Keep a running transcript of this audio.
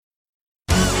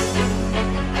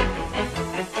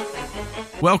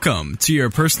Welcome to your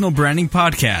personal branding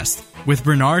podcast with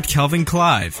Bernard Kelvin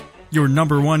Clive, your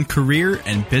 #1 career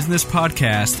and business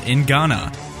podcast in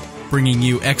Ghana, bringing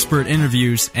you expert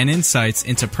interviews and insights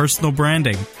into personal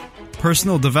branding,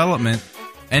 personal development,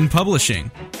 and publishing.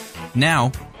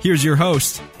 Now, here's your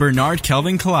host, Bernard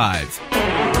Kelvin Clive.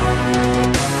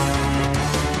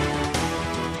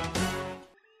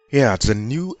 Yeah, it's a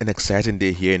new and exciting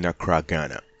day here in Accra,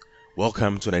 Ghana.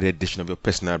 Welcome to another edition of your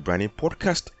personal branding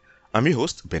podcast. I'm your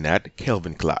host, Bernard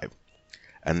Kelvin Clive.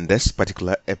 And this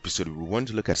particular episode, we want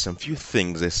to look at some few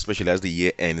things, especially as the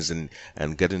year ends and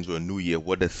get into a new year.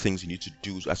 What are the things you need to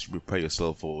do as you prepare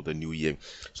yourself for the new year?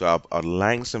 So I've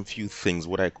outlined some few things,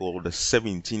 what I call the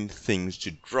 17 things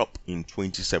to drop in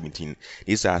 2017.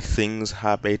 These are things,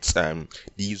 habits,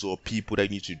 these are people that you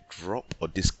need to drop or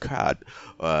discard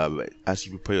as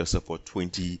you prepare yourself for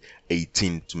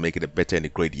 2018 to make it a better and a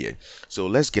great year. So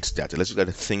let's get started. Let's look at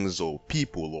the things or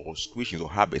people or situations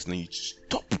or habits that you need to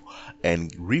stop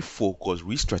and refocus,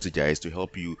 re-strategize to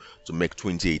help you to make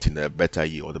 2018 a better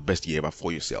year or the best year ever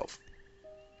for yourself.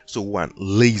 So one,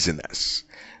 laziness.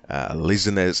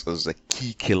 Laziness is a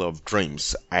key killer of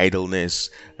dreams. Idleness,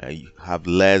 you have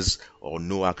less or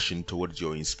no action towards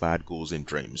your inspired goals and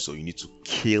dreams. So you need to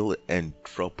kill and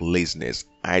drop laziness,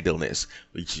 idleness,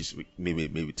 which is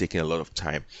maybe taking a lot of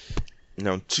time.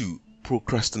 Now two,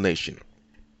 procrastination.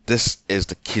 This is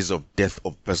the case of death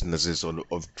of businesses or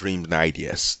of dreams and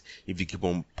ideas. If you keep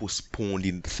on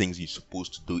postponing the things you're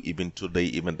supposed to do, even today,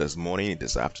 even this morning,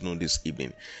 this afternoon, this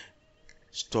evening,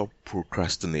 stop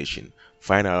procrastination.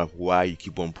 Find out why you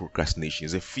keep on procrastination.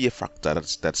 Is a fear factor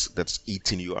that's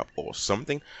eating you up, or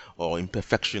something, or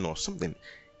imperfection, or something.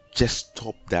 Just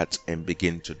stop that and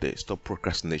begin today. Stop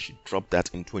procrastination. Drop that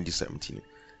in 2017.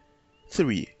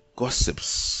 3.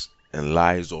 Gossips and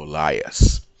lies or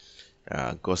liars.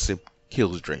 Gossip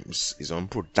kills dreams. It's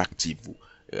unproductive.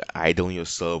 Idling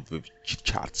yourself with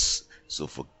chit-chats. So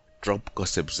drop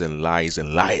gossips and lies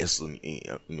and liars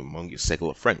among your circle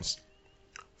of friends.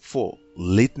 4.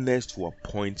 Lateness to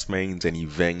appointments and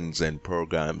events and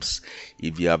programs.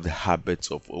 If you have the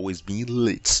habit of always being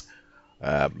late,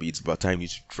 it's about time you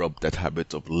to drop that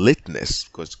habit of lateness,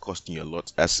 because it's costing you a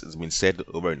lot. As has been said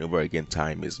over and over again,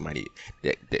 time is money.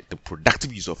 The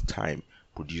productive use of time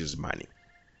produces money.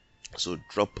 So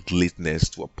drop lateness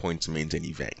to appointments and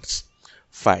events.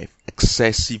 5.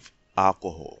 Excessive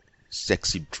alcohol,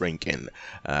 excessive drinking,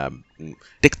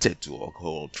 addicted to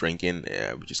alcohol drinking,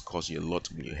 which is causing you a lot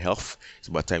in your health. It's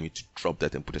about time you to drop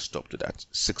that and put a stop to that.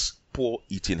 6. Poor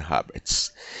eating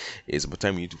habits. It's about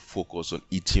time you need to focus on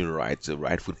eating right, the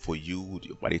right food for you,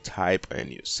 your body type, and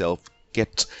yourself.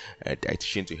 Get a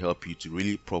dietitian to help you to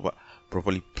really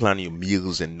properly plan your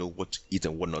meals and know what to eat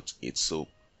and what not to eat. So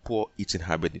poor eating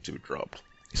habit need to be dropped.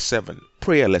 7.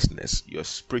 Prayerlessness. Your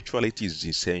spirituality is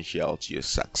essential to your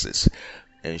success.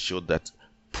 Ensure that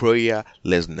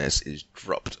prayerlessness is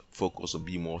dropped. Focus on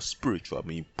being more spiritual,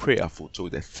 being prayerful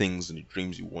toward the things and the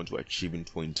dreams you want to achieve in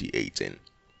 2018.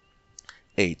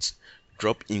 8.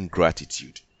 Drop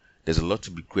ingratitude. There's a lot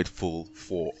to be grateful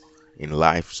for in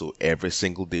life, so every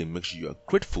single day make sure you are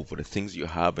grateful for the things you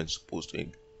have and supposed to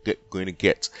going to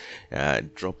get.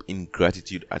 Drop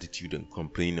ingratitude attitude and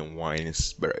complaining and whining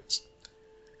spirits.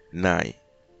 9.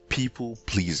 People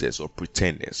pleasers or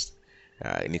pretenders.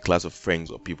 In a class of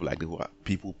friends or people like that who are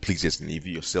people pleasers, and if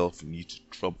you yourself, you need to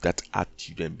drop that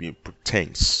attitude and be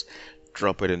pretense.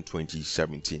 Drop it in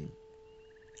 2017.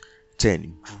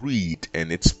 10. Greed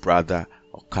and its brother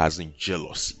or cousin,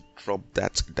 jealousy. Drop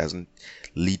that. It doesn't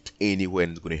lead anywhere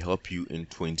and it's going to help you in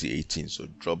 2018. So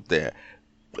drop the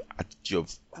attitude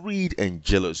of greed and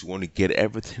jealousy. You want to get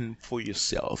everything for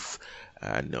yourself.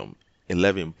 And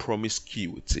 11.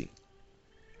 Promiscuity.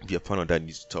 If you're found out that, you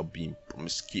need to stop being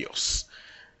promiscuous.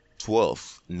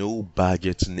 12. No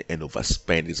budgeting and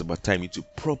overspend. It's about time you to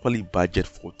properly budget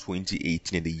for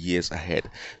 2018 and the years ahead.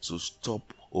 So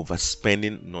stop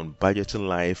overspending, non-budgeting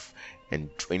life, and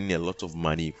draining a lot of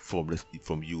money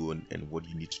from you and what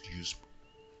you need to use.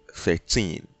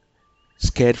 13.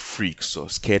 Scared freaks or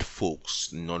scared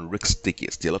folks, non-risk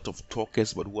takers. There are a lot of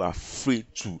talkers, but who are afraid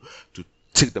to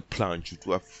take the plunge,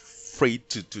 who are afraid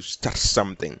to start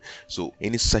something. So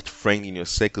any such friend in your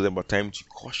circle, about time to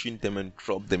caution them and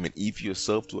drop them. And if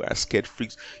yourself to are scared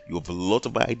freaks, you have a lot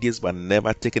of ideas but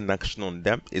never taken action on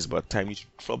them, it's about time you to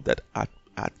drop that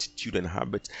attitude and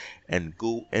habit and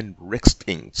go and risk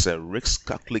things. Risk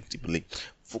calculatively,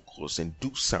 focus and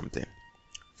do something.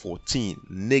 14.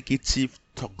 Negative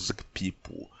toxic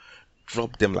people.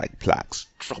 Drop them like plaques.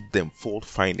 Drop them. Fault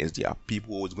finders. There are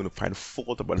people always going to find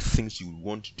fault about things you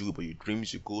want to do, about your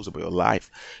dreams, your goals, about your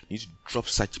life. You need to drop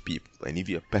such people. And if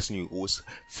you're a person who always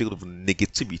filled with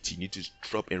negativity, you need to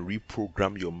drop and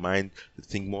reprogram your mind to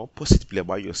think more positively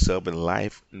about yourself and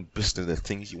life and business and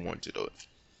things you want to do.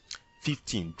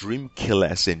 15. Dream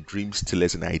killers and dream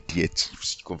stealers and idea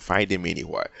thieves. You can find them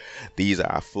anywhere. These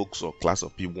are folks or class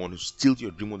of people who want to steal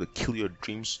your dream, want to kill your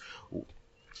dreams,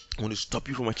 want to stop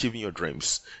you from achieving your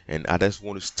dreams, and others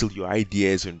want to steal your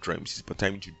ideas and dreams. It's about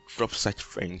time to drop such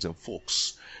friends and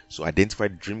folks. So identify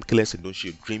the dream killers and don't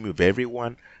share your dream with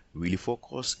everyone. Really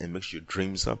focus and make sure your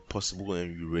dreams are possible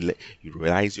and you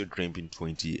realize your dream in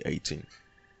 2018.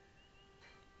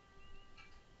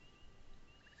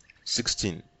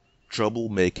 16.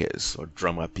 Troublemakers or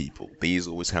drama people. These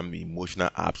always have emotional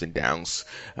ups and downs,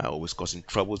 always causing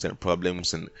troubles and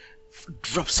problems, and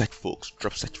drop such folks,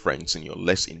 drop such friends in your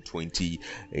list in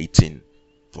 2018.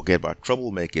 Forget about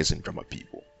troublemakers and drama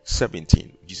people.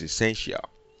 17, which is essential,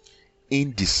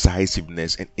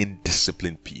 indecisiveness and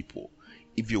indisciplined people.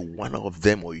 If you're one of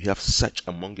them or you have such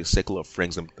among your circle of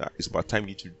friends, it's about time you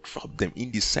need to drop them.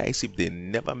 Indecisive, they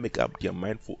never make up their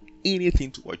mind for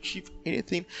anything, to achieve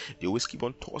anything. They always keep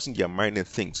on tossing their mind and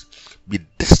things. Be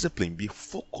disciplined, be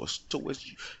focused towards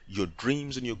your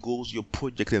dreams and your goals, your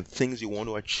projects and things you want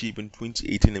to achieve in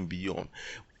 2018 and beyond.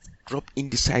 Drop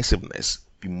indecisiveness.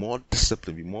 Be more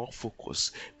disciplined, be more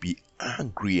focused, be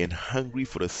angry and hungry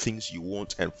for the things you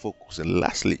want and focus. And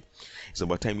lastly, it's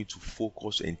about time you to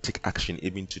focus and take action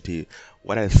even today.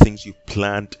 What are the things you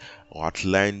planned or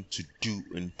outlined to do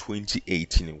in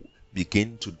 2018?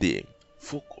 Begin today.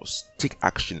 Focus, take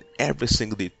action every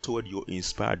single day toward your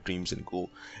inspired dreams and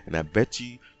goal. And I bet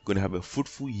you're going to have a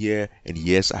fruitful year and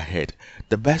years ahead.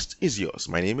 The best is yours.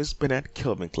 My name is Bernard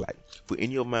Kelvin Clive. For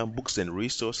any of my books and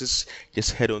resources,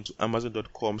 just head on to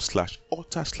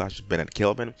amazon.com/author/Bernard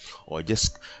Kelvin, or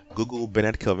just Google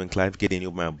Bernard Kelvin Clive, get any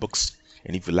of my books.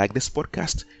 And if you like this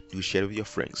podcast, do share it with your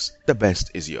friends. The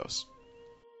best is yours.